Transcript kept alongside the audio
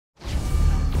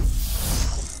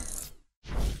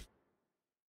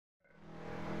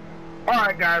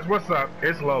Alright guys, what's up?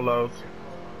 It's Lolo's.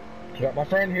 Got my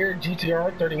friend here,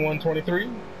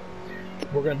 GTR3123.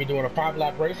 We're going to be doing a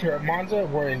 5-lap race here at Monza.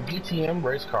 We're in DTM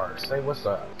race cars. Say what's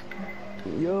up.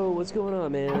 Yo, what's going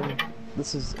on, man?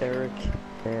 This is Eric,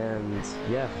 and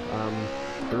yeah,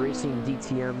 we're racing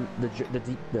DTM, the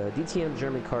DTM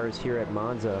German cars here at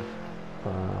Monza,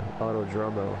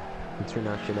 Autodromo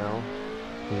International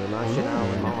in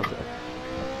Monza.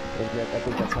 I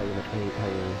think that's how you mention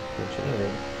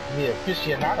it. The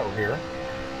aficionado here.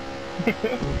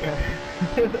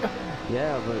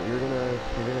 Yeah, but you're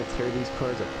gonna tear these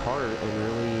cars apart and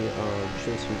really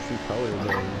show some true colors,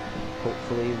 and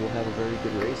hopefully we'll have a very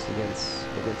good race against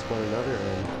one another,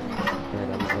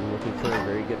 and I'm looking for a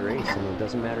very good race. And it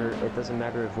doesn't matter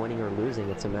if winning or losing.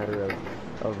 It's a matter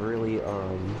of really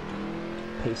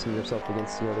pacing yourself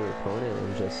against the other opponent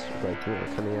and just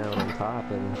coming out on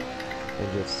top and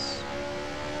just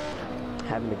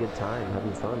having a good time,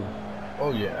 having fun.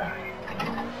 Oh yeah.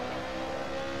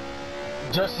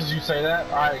 Just as you say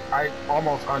that, I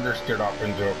almost understeered off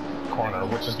into a corner,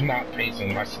 which is not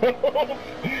pacing myself. Oh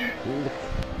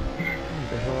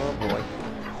boy.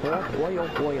 Oh boy, oh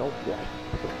boy, oh boy.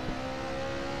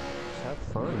 Just have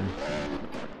fun.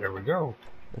 There we go.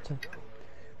 That's it.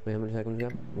 Wait, how many seconds we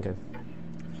got? Okay.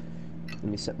 Let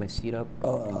me set my seat up.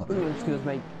 Excuse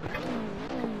me.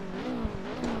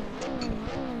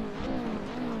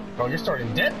 Oh, you're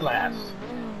starting dead last.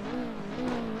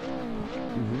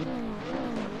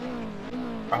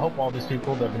 I hope all these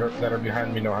people that are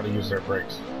behind me know how to use their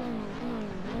brakes.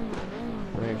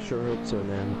 I sure hope so,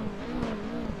 man.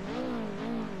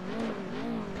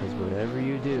 Because whatever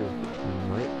you do, you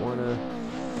might wanna...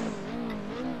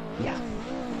 Yeah.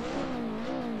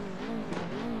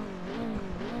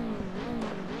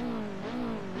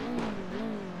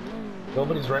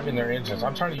 Nobody's revving their engines.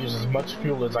 I'm trying to use as much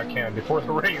fuel as I can before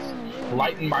the race.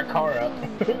 Lighten my car up.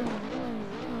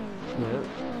 Yeah.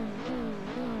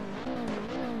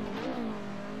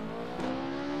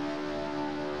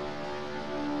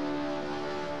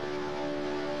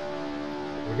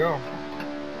 Here we go.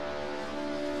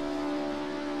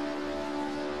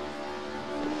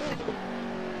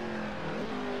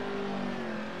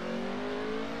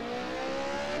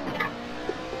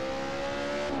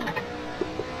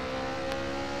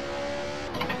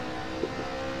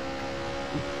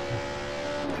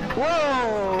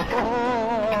 Whoa!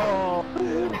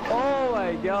 Oh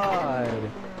my god!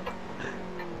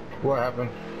 What happened?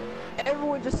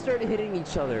 Everyone just started hitting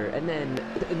each other, and then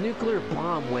a nuclear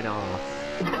bomb went off.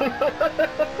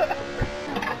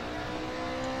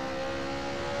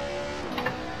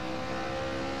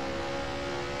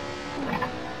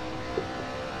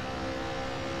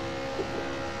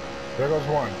 There goes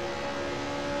one.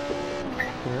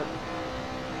 Yep.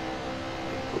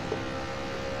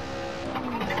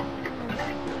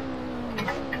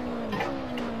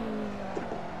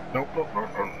 Nope.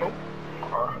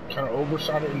 Kind of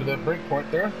overshot it into that brake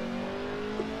point there.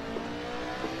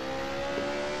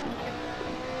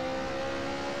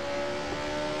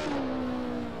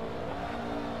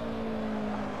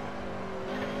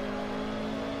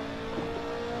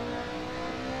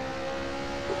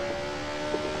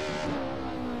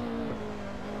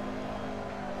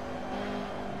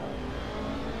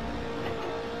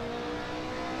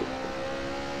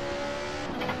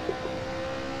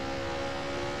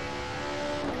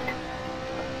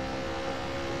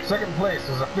 Second place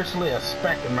is officially a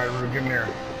speck in my rearview mirror.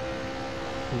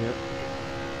 Yep.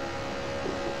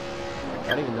 I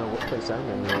don't even know what place I'm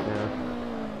in right now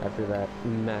after that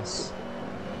mess.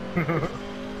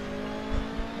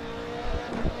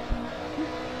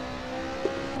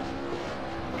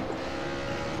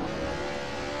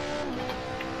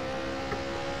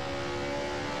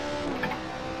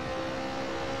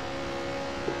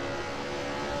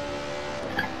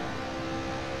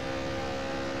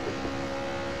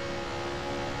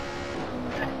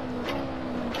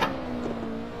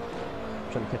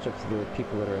 Trying to catch up to the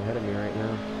people that are ahead of me right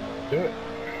now. Do it.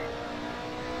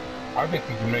 I think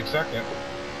you can make second.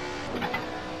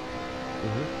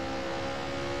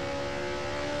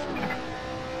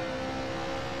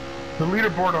 The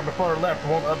leaderboard on the far left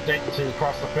won't update until you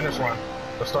cross the finish line,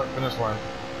 the start-finish line.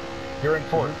 You're in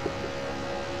fourth.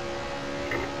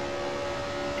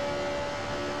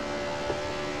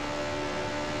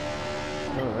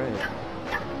 All right.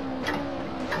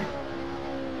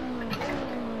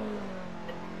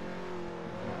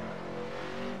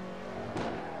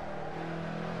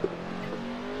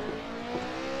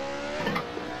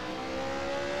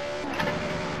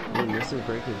 This is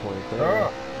breaking point there.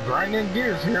 Oh, grinding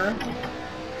gears here.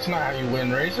 It's not how you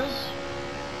win races.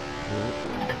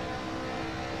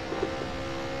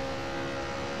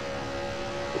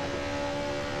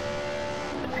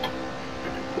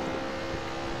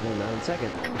 And now in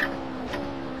second.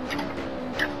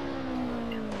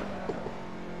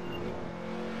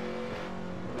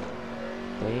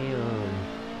 Damn.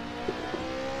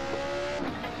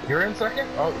 You're in second?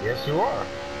 Oh, yes you are.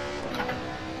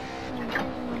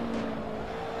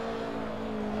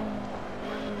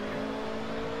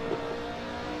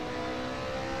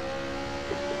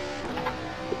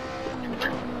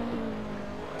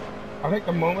 I think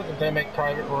the moment that they make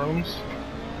private rooms,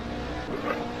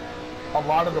 a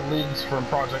lot of the leagues from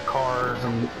Project Cars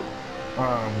and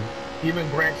even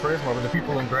Gran Turismo, but the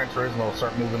people in Gran Turismo will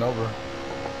start moving over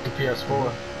to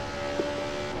PS4.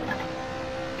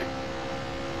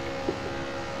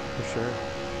 For sure.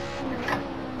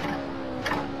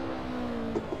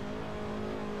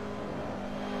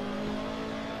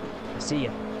 I see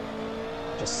ya.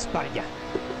 Just spotted ya.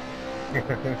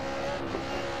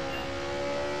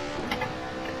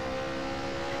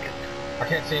 I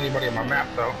can't see anybody on my map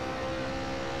though.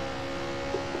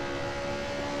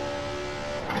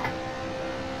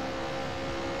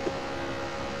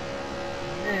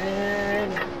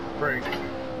 And break.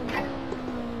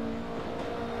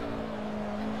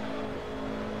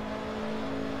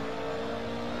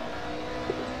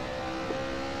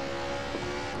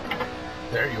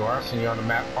 There you are. I see you on the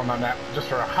map, on my map, just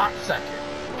for a hot second.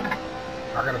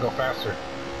 I gotta go faster.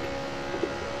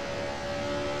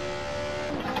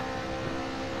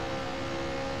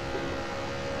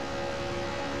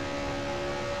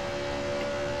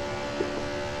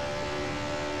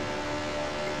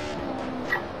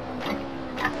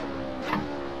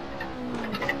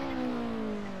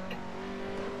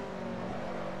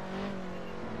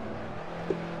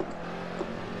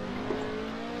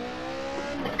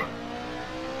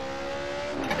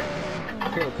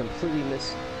 Completely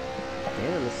miss.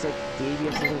 Damn, it's like the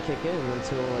ABS doesn't kick in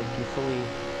until like you fully.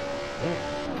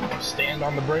 Yeah. Stand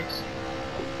on the brakes.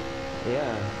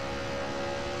 Yeah.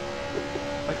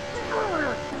 Like,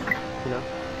 you know.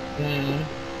 Mm-hmm.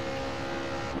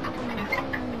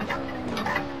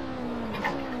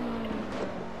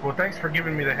 Well, thanks for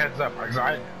giving me the heads up, because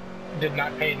I did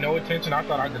not pay no attention. I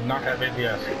thought I did not have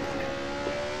ABS.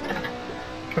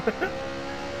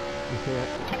 Yeah.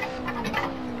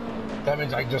 That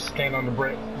means I just stand on the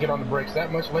brake, get on the brakes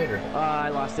that much later. I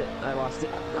lost it. I lost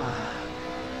it.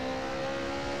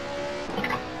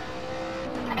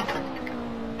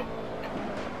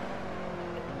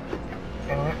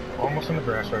 Almost in the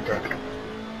grass right there.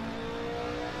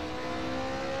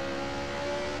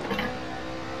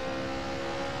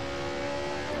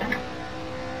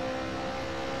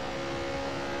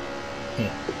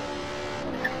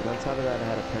 And on top of that, I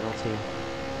had a penalty.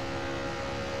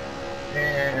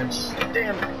 And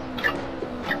damn it.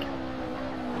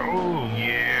 Oh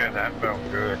yeah, that felt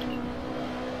good.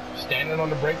 Standing on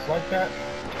the brakes like that.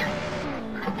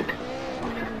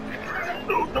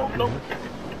 No, no, no.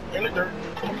 In the dirt.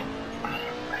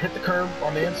 Hit the curb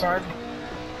on the inside.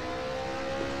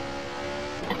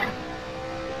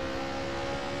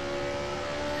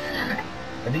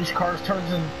 And these cars turn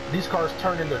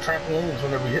into trampolines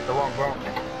whenever you hit the wrong bump.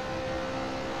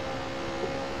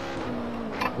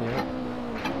 Yeah.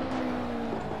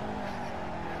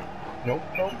 Nope,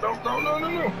 nope, nope, no, no, no,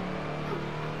 no.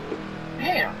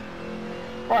 Damn.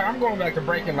 Alright, I'm going back to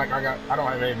braking like I don't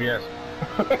have ABS.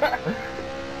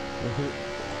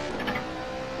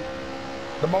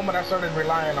 The moment I started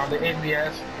relying on the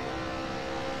ABS,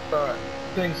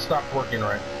 things stopped working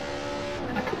right.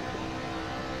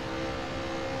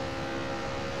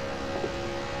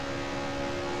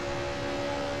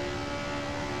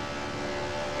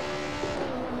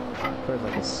 It's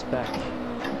like a speck.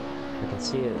 I can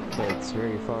see it, but it's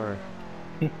very far.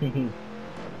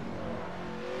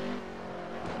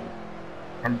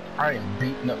 I am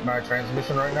beating up my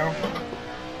transmission right now.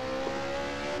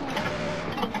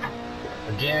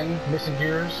 Again, missing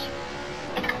gears.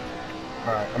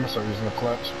 Alright, I'm gonna start using the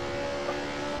clutch.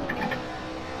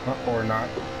 Or not.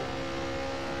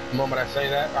 The moment I say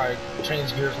that, I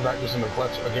change gears without using the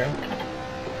clutch again.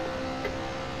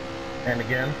 And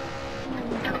again.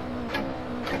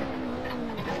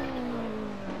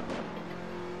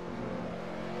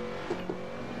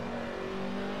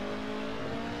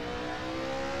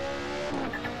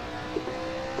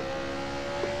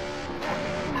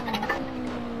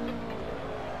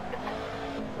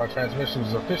 My transmission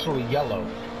is officially yellow.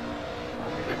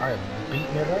 I am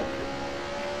beating it up.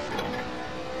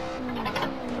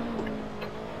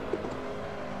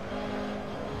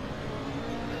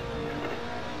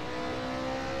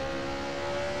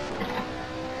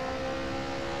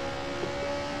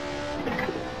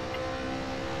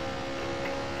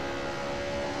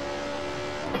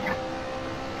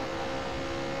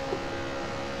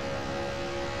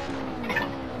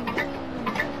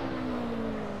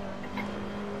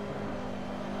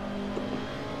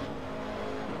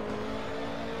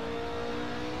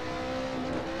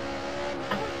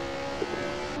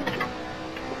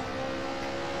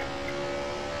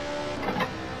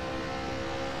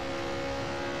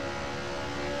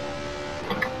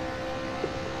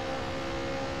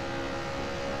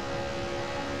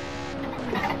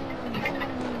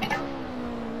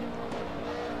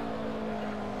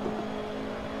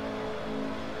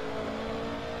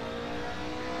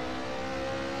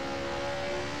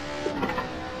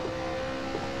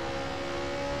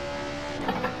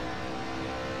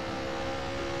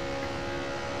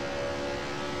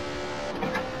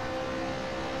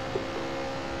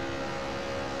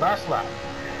 last lap.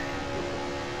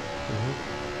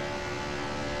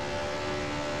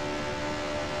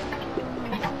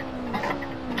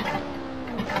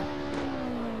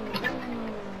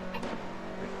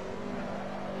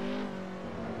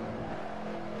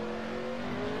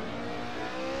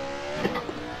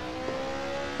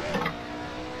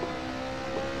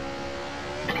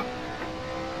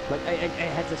 Like, I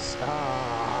had to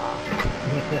stop.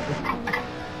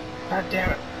 God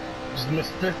damn it. Just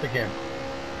missed fifth again.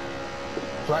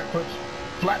 Flat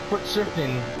foot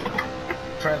shifting.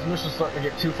 Transmission's starting to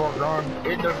get too far gone.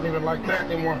 It doesn't even like that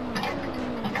anymore.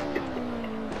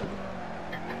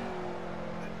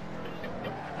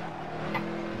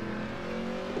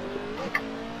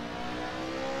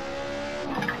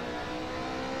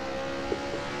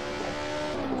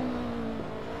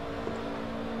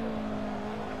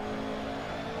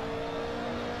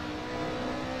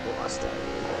 Lost that.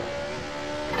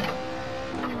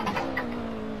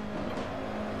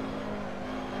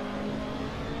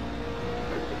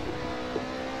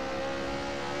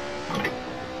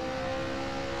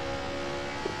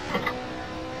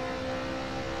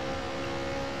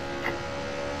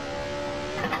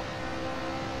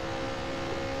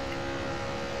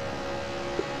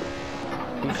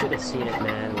 You should have seen it,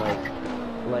 man.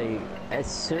 Like as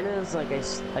soon as like I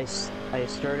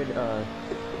started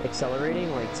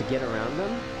accelerating, like to get around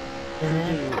them,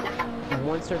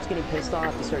 one starts getting pissed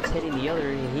off, he starts hitting the other,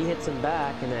 and he hits him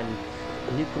back, and then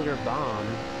nuclear bomb.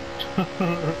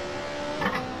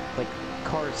 Like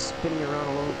cars spinning around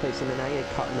all over the place, and then I get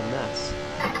caught in a mess.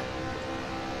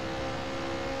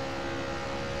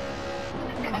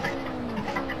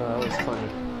 That was funny.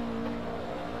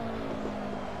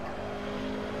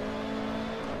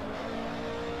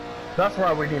 That's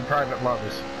why we need private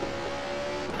lobbies.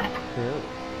 Yeah.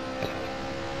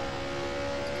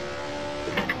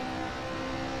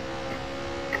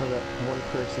 So that one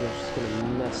person is just gonna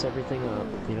mess everything up,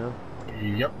 you know?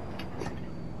 Yep.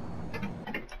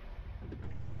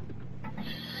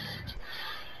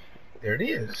 There it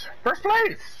is. First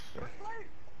place!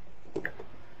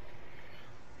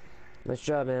 Nice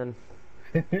job, man.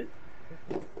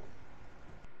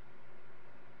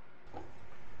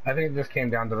 I think it just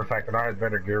came down to the fact that I had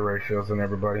better gear ratios than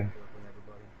everybody.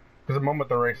 Because the moment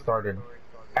the race started,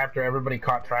 after everybody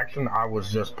caught traction, I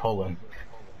was just pulling.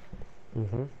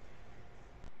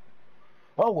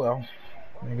 Oh well,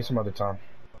 maybe some other time.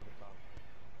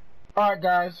 Alright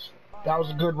guys, that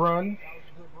was a good run.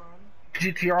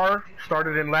 GTR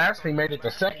started in last, he made it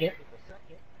to second.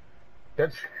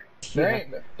 That's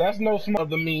no small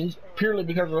of the means, purely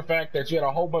because of the fact that you had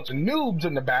a whole bunch of noobs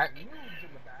in the back.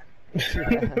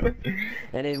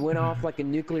 And it went off like a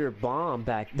nuclear bomb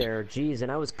back there, jeez,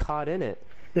 and I was caught in it.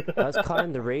 I was caught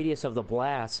in the radius of the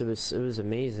blast. It was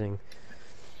amazing.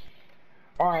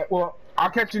 Alright, well, I'll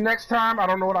catch you next time. I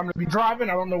don't know what I'm going to be driving.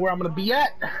 I don't know where I'm going to be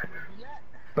at.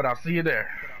 But I'll see you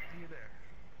there.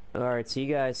 Alright, see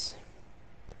you guys.